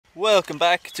Welcome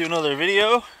back to another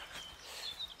video.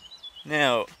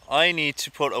 Now I need to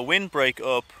put a windbreak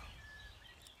up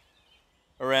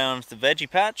around the veggie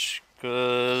patch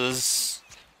because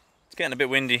it's getting a bit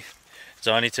windy,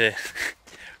 so I need to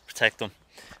protect them.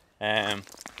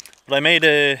 But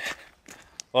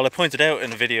I pointed out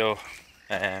in a video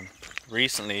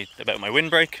recently about my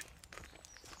windbreak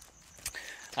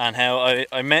and how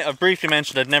I briefly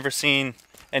mentioned I'd never seen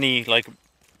any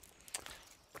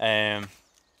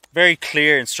very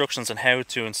clear instructions on how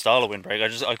to install a windbreak.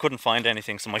 I couldn't find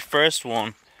anything. So my first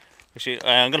one, actually,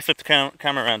 I'm going to flip the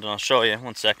camera around and I'll show you.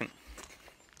 1 second.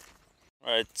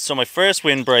 Alright, so my first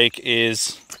windbreak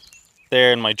is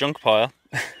there in my junk pile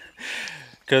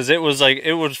because it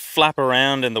would flap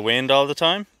around in the wind all the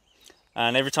time,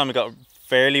 and every time it got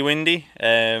fairly windy,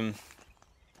 there'd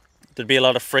be a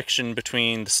lot of friction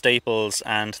between the staples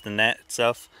and the net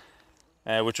itself,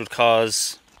 which would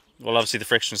cause, well, obviously the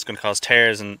friction is going to cause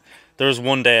tears. And there was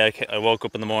one day I woke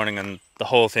up in the morning and the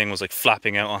whole thing was like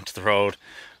flapping out onto the road,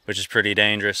 which is pretty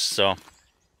dangerous. So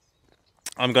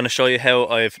I'm going to show you how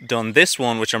I've done this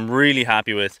one, which I'm really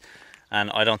happy with,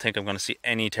 and I don't think I'm going to see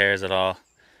any tears at all.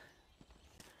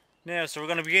 Now, so we're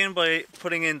going to begin by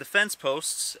putting in the fence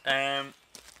posts.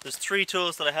 There's 3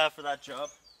 tools that I have for that job.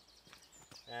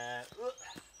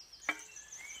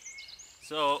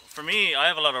 So for me, I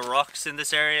have a lot of rocks in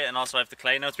this area, and also I have the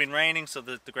clay. Now it's been raining, so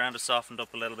the ground has softened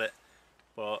up a little bit,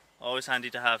 but always handy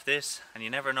to have this, and you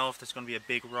never know if there's going to be a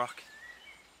big rock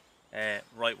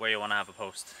right where you want to have a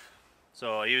post.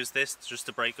 So I use this just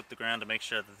to break up the ground and make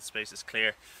sure that the space is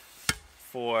clear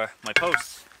for my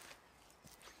posts.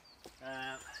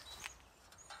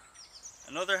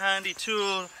 Another handy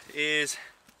tool is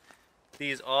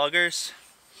these augers.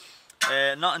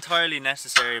 Not entirely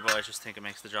necessary, but I just think it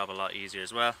makes the job a lot easier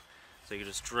as well. So you can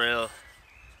just drill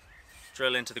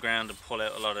into the ground and pull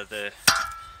out a lot of the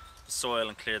soil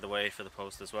and clear the way for the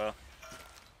post as well.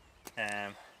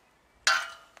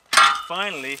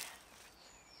 Finally,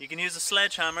 you can use a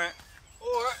sledgehammer,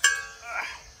 or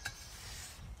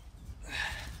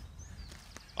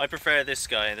I prefer this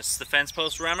guy. This is the fence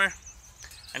post rammer,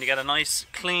 and you get a nice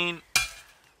clean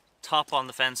top on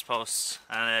the fence posts,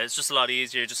 and it's just a lot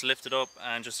easier. Just lift it up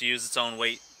and just use its own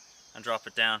weight and drop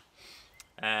it down.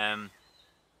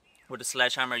 With a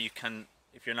sledgehammer, you can,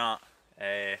 if you're not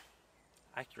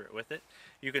accurate with it,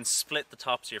 you can split the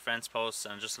tops of your fence posts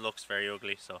and it just looks very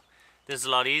ugly. So this is a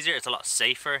lot easier, it's a lot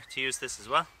safer to use this as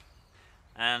well,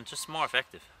 and just more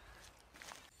effective.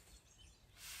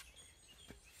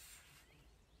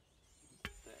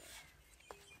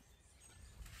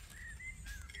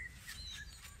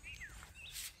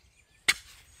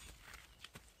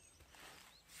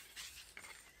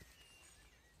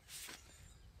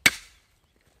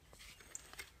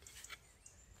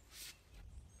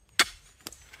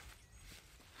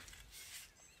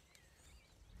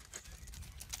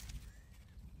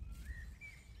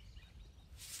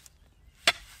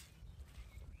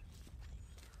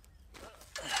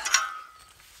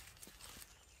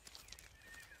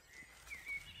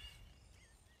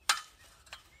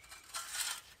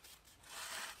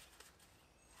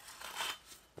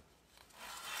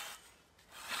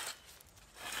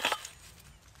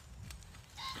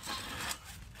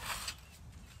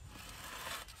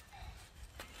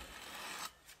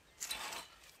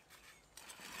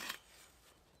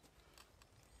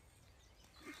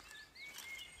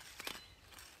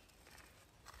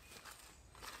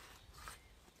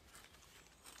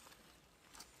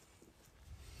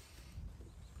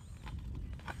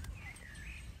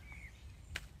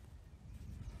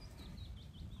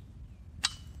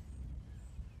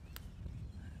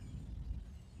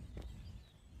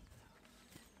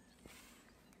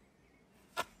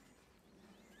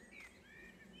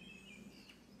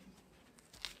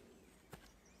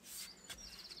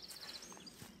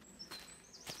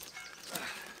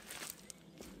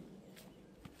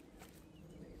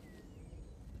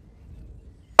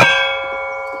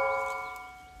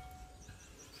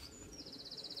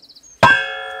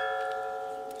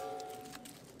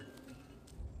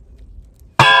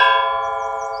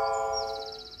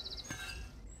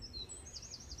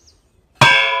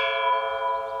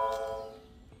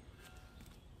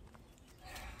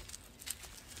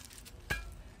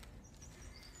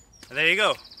 And there you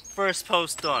go, first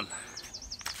post done.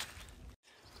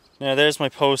 Now there's my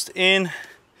post in,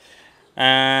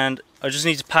 and I just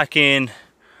need to pack in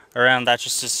around that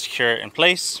just to secure it in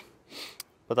place.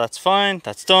 But that's fine,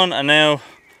 that's done. And now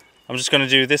I'm just going to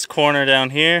do this corner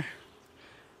down here,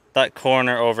 that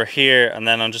corner over here, and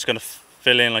then I'm just going to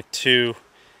fill in like 2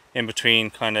 in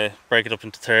between, kind of break it up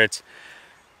into thirds.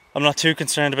 I'm not too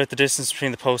concerned about the distance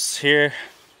between the posts here,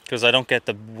 because I don't get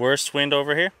the worst wind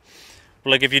over here.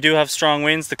 But like if you do have strong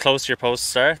winds, the closer your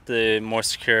posts are, the more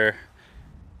secure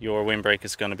your windbreak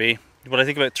is going to be. But I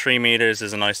think about 3 meters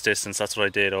is a nice distance. That's what I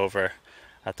did over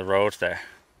at the road there.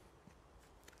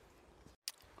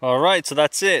 Alright, so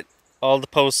that's it. All the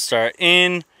posts are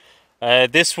in.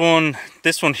 This one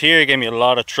here gave me a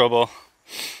lot of trouble.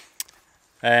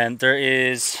 And there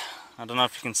is, I don't know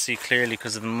if you can see clearly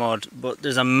because of the mud, but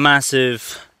there's a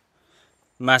massive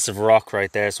rock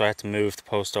right there, so I had to move the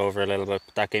post over a little bit.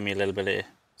 But that gave me a little bit of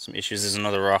some issues. There's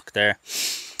another rock there.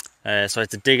 So I had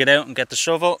to dig it out and get the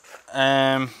shovel,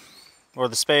 or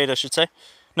the spade I should say.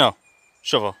 No,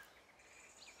 shovel.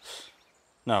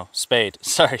 No, spade,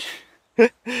 sorry.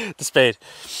 The spade.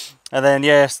 And then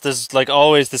yes, there's like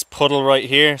always this puddle right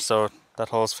here, so that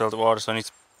hole's filled with water, so I need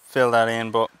to fill that in,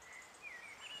 but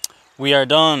we are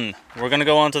done. We're gonna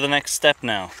go on to the next step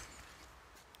now.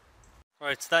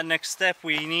 Right, so that next step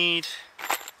we need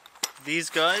these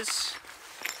guys,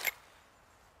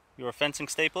 your fencing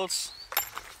staples.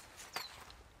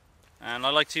 And I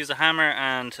like to use a hammer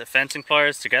and a fencing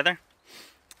pliers together.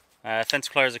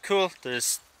 Fencing pliers are cool.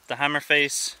 There's the hammer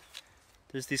face,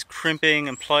 there's these crimping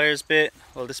and pliers bit.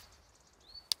 Well,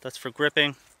 that's for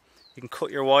gripping. You can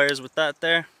cut your wires with that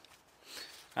there.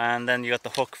 And then you got the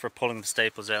hook for pulling the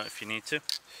staples out if you need to.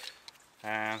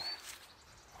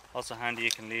 Also handy,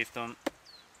 you can leave them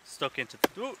stuck into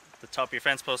the top of your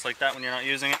fence post like that when you're not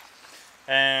using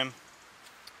it.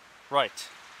 Right.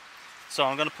 So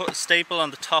I'm going to put a staple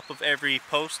on the top of every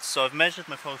post. So I've measured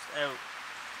my post out.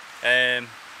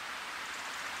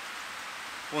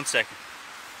 1 second.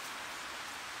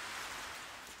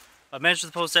 I've measured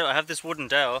the post out. I have this wooden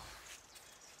dowel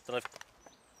that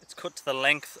it's cut to the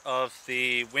length of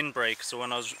the windbreak. So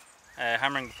when I was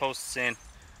hammering the posts in,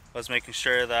 I was making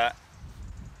sure that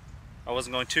I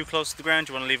wasn't going too close to the ground.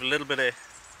 You want to leave a little bit of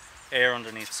air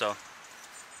underneath. So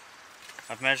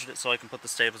I've measured it so I can put the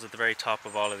staples at the very top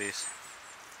of all of these.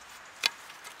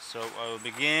 So I will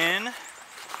begin.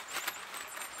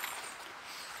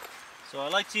 So I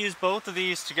like to use both of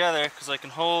these together because I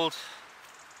can hold.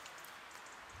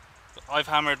 I've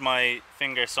hammered my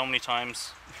finger so many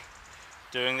times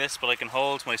doing this, but I can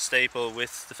hold my staple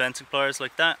with the fencing pliers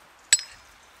like that.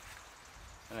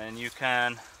 And then you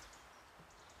can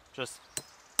just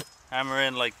hammer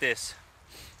in like this.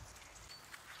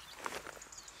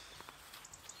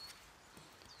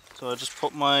 So I just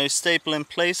put my staple in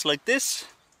place like this,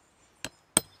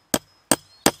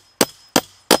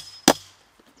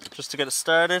 just to get it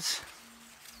started.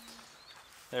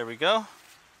 There we go.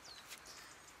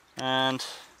 And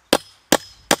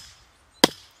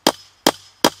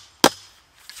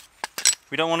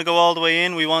we don't want to go all the way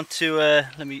in. We want to,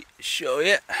 let me show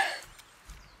you.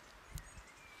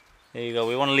 There you go.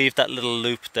 We want to leave that little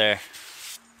loop there.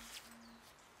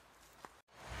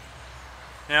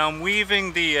 Now I'm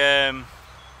weaving the, I'm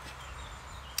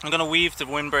going to weave the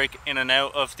windbreak in and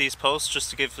out of these posts just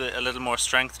to give it a little more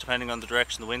strength depending on the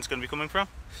direction the wind's going to be coming from.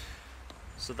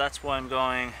 So that's why I'm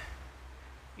going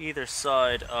either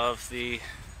side of the,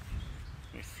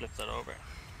 let me flip that over,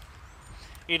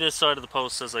 either side of the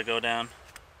post as I go down.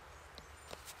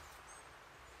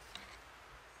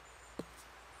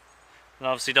 And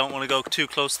obviously don't want to go too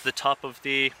close to the top of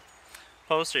the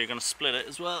post or you're going to split it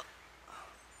as well.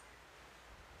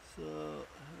 So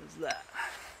there's that.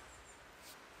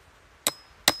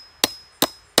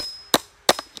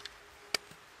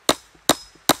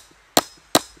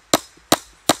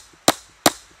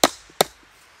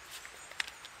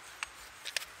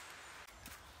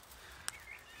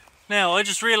 Now I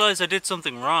just realized I did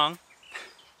something wrong.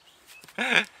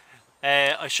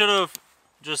 I should have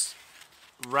just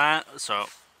so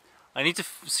I need to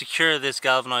secure this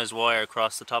galvanized wire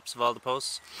across the tops of all the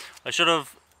posts. I should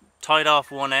have tied off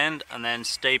one end and then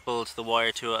stapled the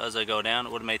wire to it as I go down.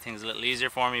 It would have made things a little easier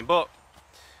for me, but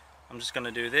I'm just going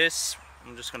to do this.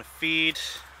 I'm just going to feed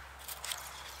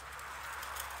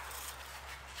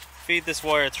this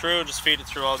wire through, just feed it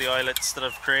through all the eyelets that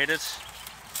I've created.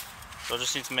 So I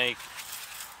just need to make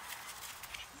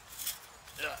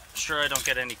sure I don't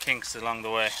get any kinks along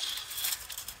the way.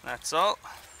 That's all.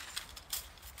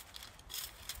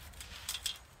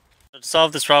 To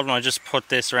solve this problem, I just put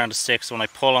this around a stick so when I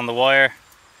pull on the wire,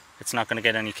 it's not going to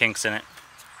get any kinks in it.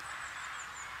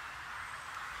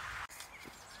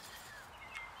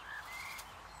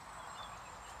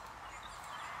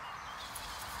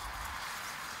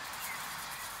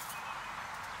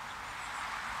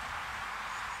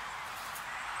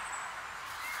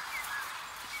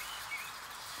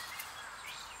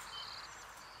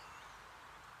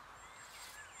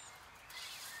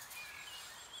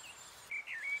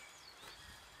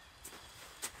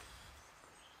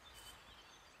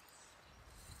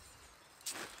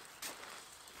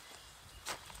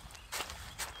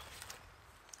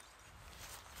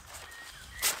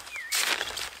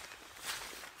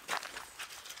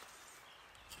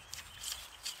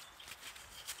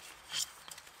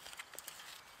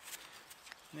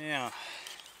 Now,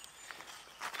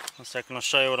 one second, I'll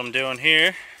show you what I'm doing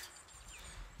here.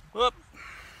 Whoop.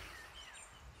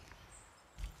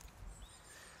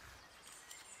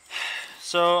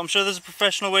 So I'm sure there's a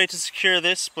professional way to secure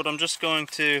this, but I'm just going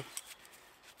to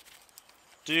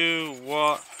do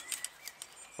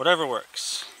whatever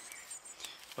works.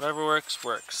 Whatever works,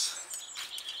 works.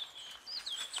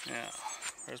 Now,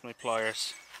 where's my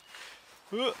pliers?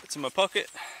 Ooh, it's in my pocket.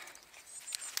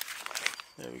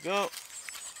 There we go.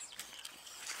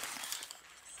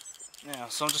 Now,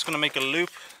 so I'm just going to make a loop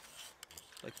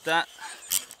like that,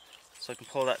 so I can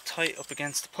pull that tight up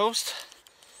against the post,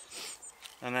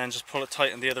 and then just pull it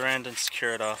tight on the other end and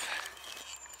secure it off.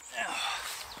 Now,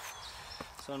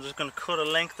 so I'm just going to cut a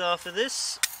length off of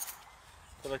this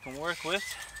that I can work with.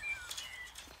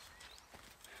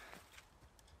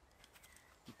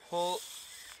 And pull.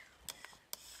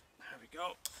 There we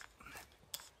go.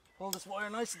 Pull this wire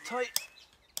nice and tight.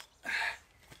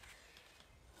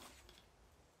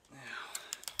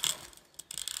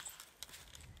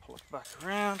 Pull it back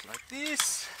around like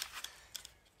this.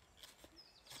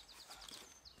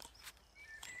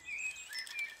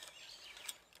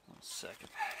 One second.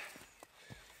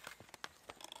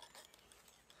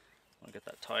 I want to get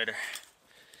that tighter.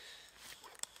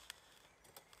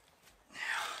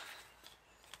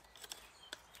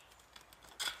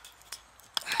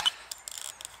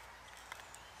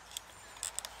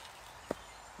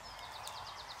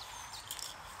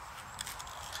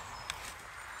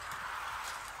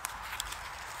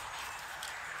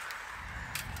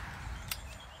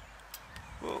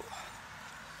 Whoa.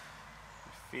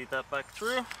 Feed that back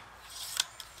through.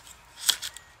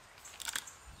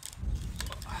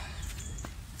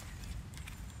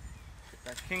 Get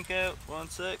that kink out, one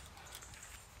sec.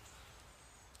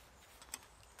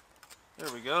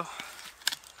 There we go.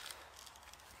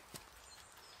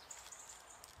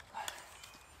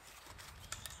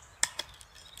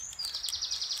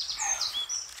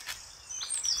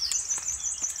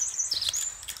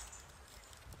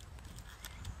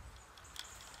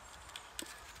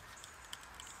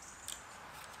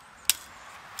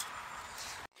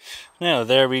 Now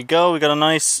there we go, we got a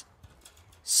nice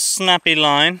snappy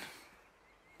line,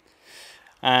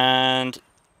 and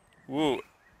woo,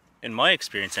 in my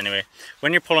experience anyway,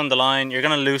 when you're pulling the line you're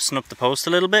going to loosen up the post a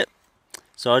little bit,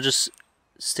 so I'll just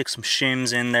stick some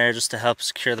shims in there just to help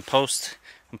secure the post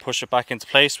and push it back into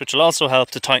place, which will also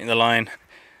help to tighten the line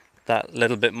that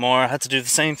little bit more. I had to do the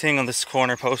same thing on this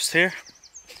corner post here.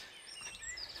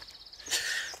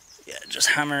 Yeah, just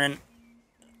hammering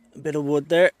a bit of wood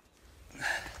there.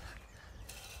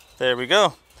 There we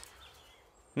go.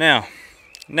 Now,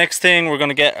 next thing, we're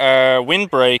going to get our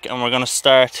windbreak and we're going to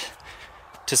start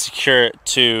to secure it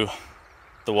to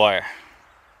the wire.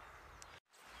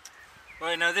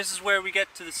 Right, now this is where we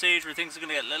get to the stage where things are going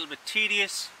to get a little bit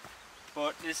tedious,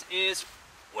 but this is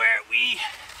where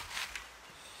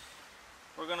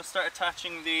we're going to start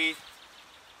attaching the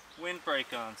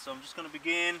windbreak on. So I'm just going to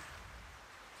begin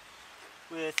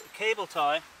with a cable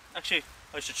tie. Actually,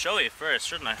 I should show you first,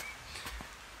 shouldn't I?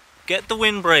 Get the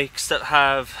windbreaks that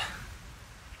have,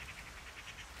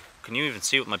 can you even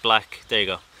see with my black, there you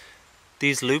go,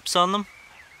 these loops on them,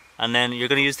 and then you're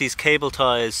going to use these cable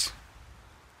ties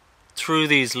through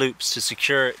these loops to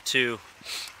secure it to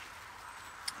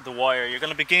the wire. You're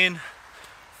going to begin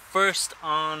first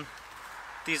on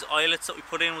these eyelets that we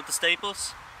put in with the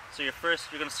staples. So you're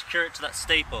going to secure it to that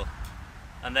staple,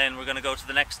 and then we're going to go to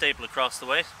the next staple across the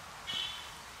way,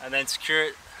 and then secure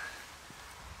it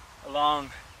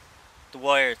along the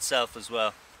wire itself as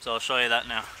well. So I'll show you that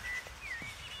now.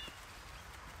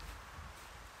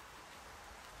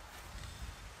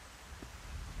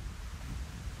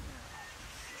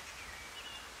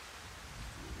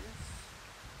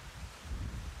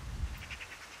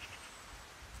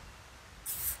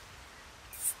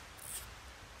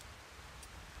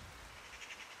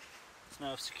 So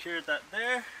now I've secured that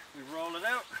there, we roll it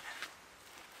out.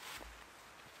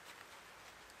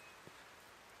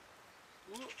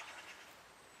 Ooh.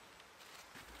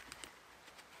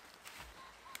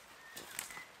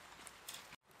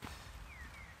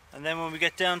 And then when we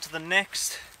get down to the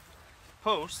next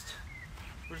post,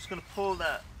 we're just going to pull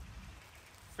that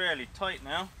fairly tight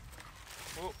now.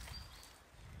 Oh.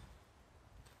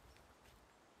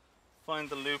 Find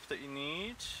the loop that you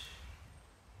need.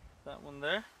 That one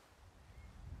there.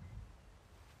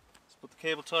 Let's put the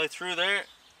cable tie through there,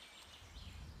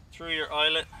 through your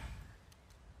eyelet.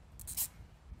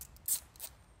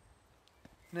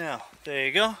 Now, there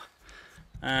you go.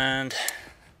 And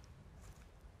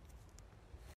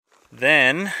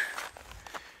then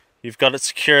you've got it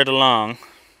secured along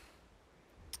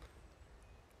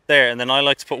there, and then I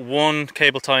like to put one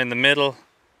cable tie in the middle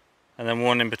and then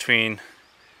one in between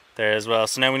there as well.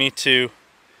 So now we need to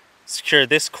secure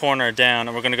this corner down,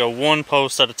 and we're going to go one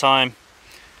post at a time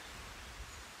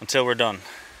until we're done.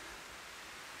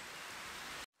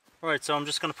 Alright, so I'm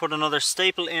just going to put another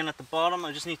staple in at the bottom.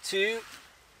 I just need to,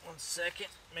 1 second,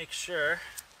 make sure.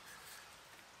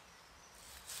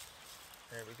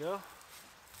 There we go.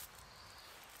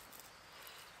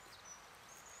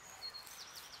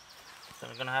 Then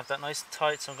we're going to have that nice and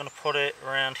tight, so I'm going to put it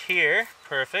around here.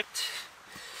 Perfect.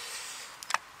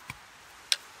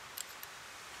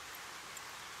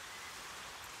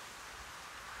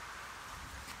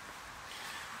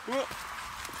 Whoa.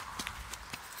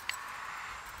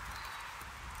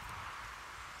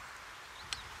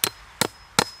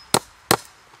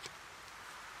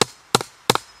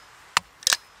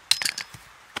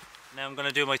 Now I'm going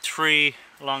to do my 3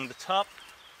 along the top.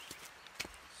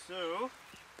 So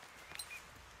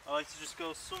I like to just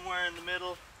go somewhere in the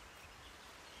middle.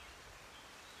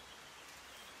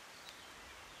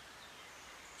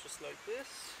 Just like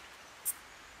this.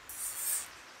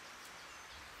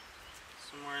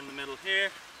 Somewhere in the middle here.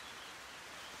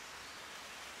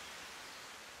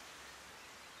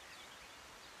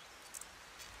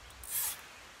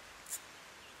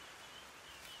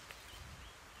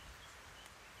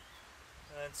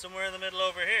 And somewhere in the middle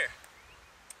over here.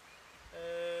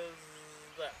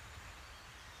 That.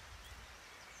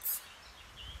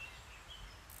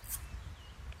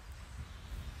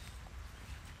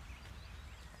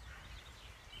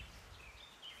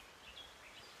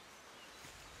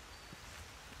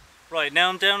 Right, now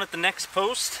I'm down at the next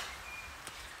post.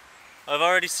 I've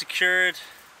already secured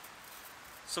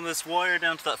some of this wire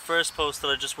down to that first post that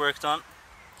I just worked on.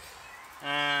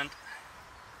 And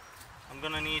I'm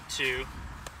gonna need to,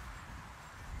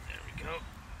 there we go,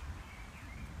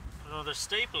 put another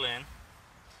staple in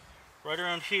right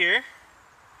around here.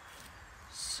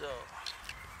 So,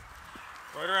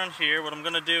 right around here, what I'm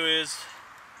gonna do is,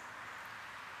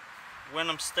 when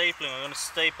I'm stapling, I'm gonna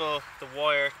staple the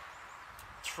wire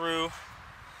through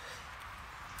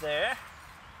there,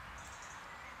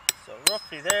 so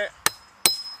roughly there.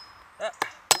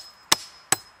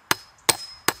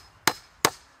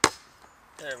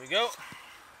 There we go.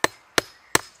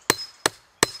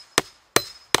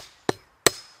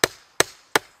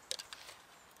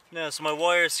 Now, so my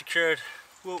wire is secured.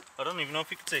 Whoa, I don't even know if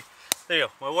you can see. There you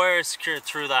go, my wire is secured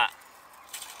through that.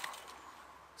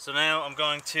 So now I'm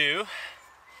going to,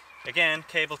 again,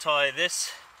 cable tie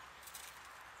this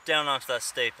down onto that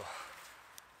staple.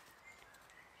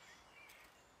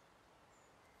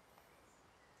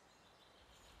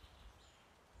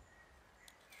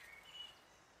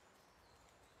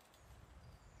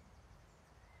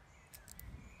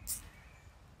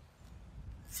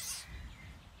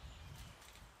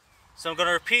 So I'm going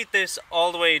to repeat this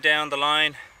all the way down the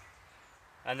line,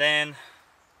 and then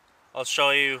I'll show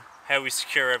you how we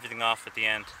secure everything off at the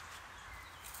end.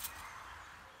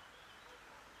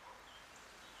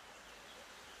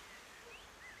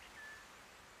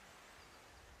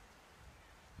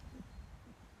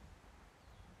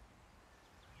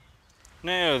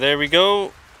 Now, there we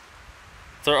go.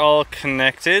 They're all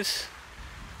connected.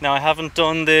 Now, I haven't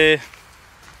done the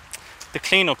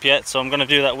cleanup yet, so I'm going to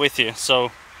do that with you.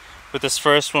 So with this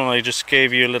first one, I just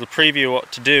gave you a little preview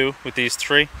what to do with these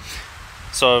 3.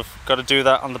 So I've got to do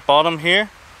that on the bottom here,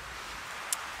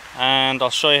 and I'll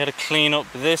show you how to clean up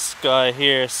this guy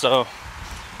here. So,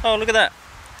 oh, look at that,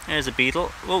 there's a beetle.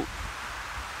 Whoa.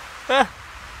 Ah.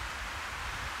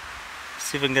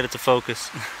 See if I can get it to focus.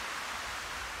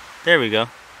 There we go.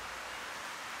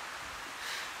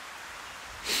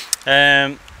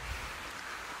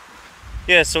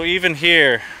 Yeah, so even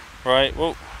here, right,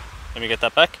 whoa, let me get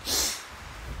that back.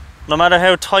 No matter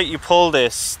how tight you pull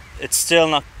this, it's still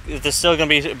not, there's still going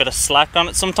to be a bit of slack on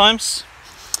it sometimes.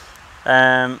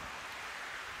 It's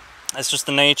just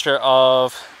the nature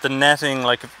of the netting.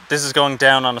 Like, this is going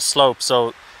down on a slope,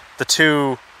 so the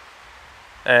 2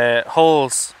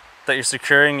 holes that you're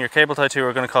securing your cable tie to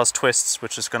are going to cause twists,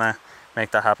 which is going to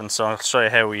make that happen. So I'll show you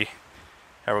how we're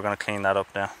going to clean that up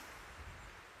now.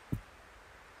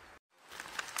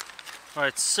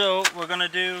 Alright, so we're going to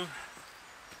do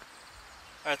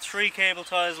our 3 cable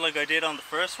ties like I did on the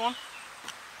first one.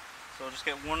 So I'll just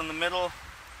get one in the middle,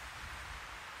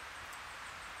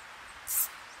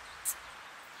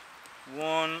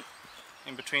 one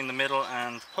in between the middle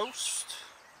and the post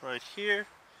right here.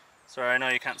 Sorry, I know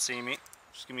you can't see me,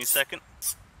 just give me a second.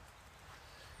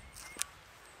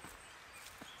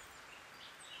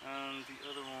 And the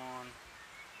other one,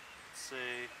 let's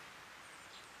say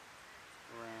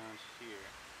around here.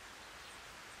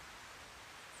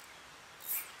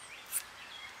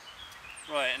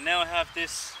 Right, and now I have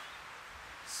this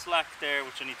slack there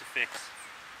which I need to fix.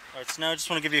 Alright, so now I just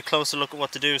want to give you a closer look at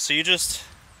what to do. So you just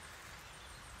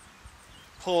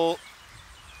pull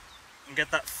and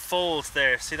get that fold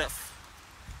there. See that?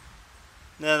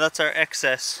 Now that's our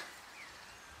excess.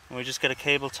 And we just get a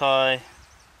cable tie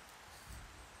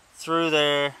through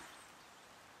there.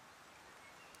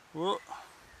 Whoa.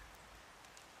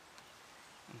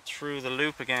 And through the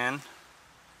loop again.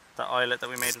 That eyelet that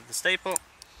we made with the staple.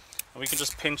 And we can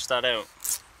just pinch that out.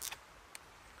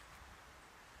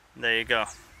 There you go.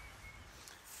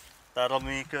 That'll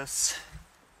make us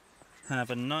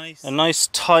have a nice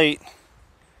tight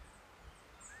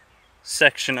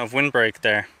section of windbreak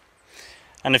there.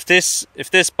 And if this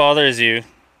bothers you,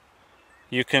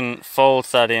 you can fold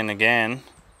that in again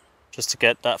just to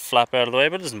get that flap out of the way,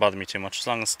 but it doesn't bother me too much as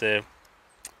long as the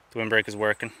windbreak is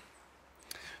working.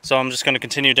 So I'm just going to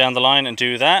continue down the line and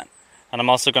do that, and I'm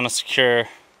also going to secure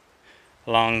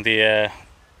along the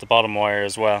bottom wire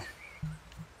as well.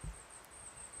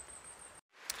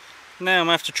 Now I'm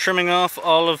after trimming off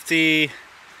all of the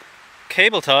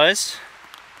cable ties.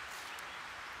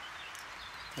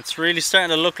 It's really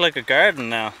starting to look like a garden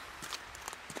now.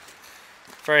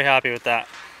 Very happy with that.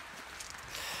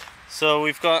 So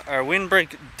we've got our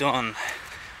windbreak done,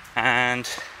 and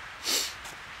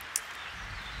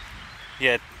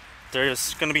yeah,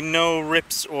 there's going to be no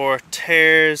rips or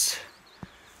tears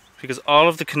because all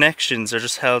of the connections are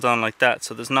just held on like that,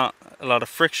 so there's not a lot of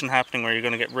friction happening where you're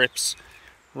going to get rips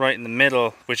right in the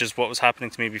middle, which is what was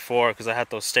happening to me before because I had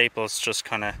those staples just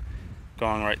kind of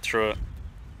going right through it.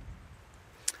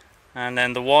 And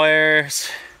then the wires,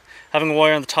 having a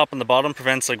wire on the top and the bottom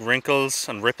prevents like wrinkles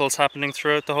and ripples happening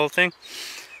throughout the whole thing,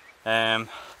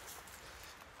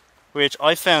 which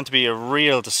I found to be a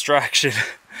real distraction.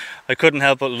 I couldn't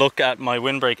help but look at my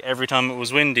windbreak every time it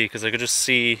was windy because I could just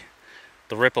see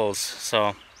the ripples.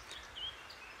 So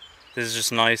this is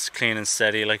just nice, clean and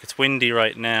steady. Like, it's windy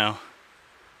right now.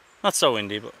 Not so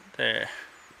windy, but there.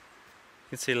 You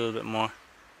can see a little bit more.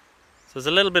 So it's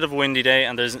a little bit of a windy day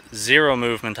and there's zero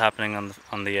movement happening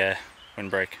on the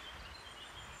windbreak.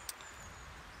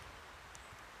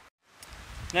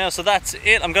 Now, so that's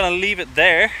it. I'm going to leave it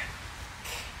there.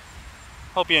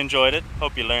 Hope you enjoyed it.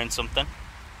 Hope you learned something.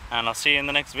 And I'll see you in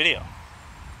the next video.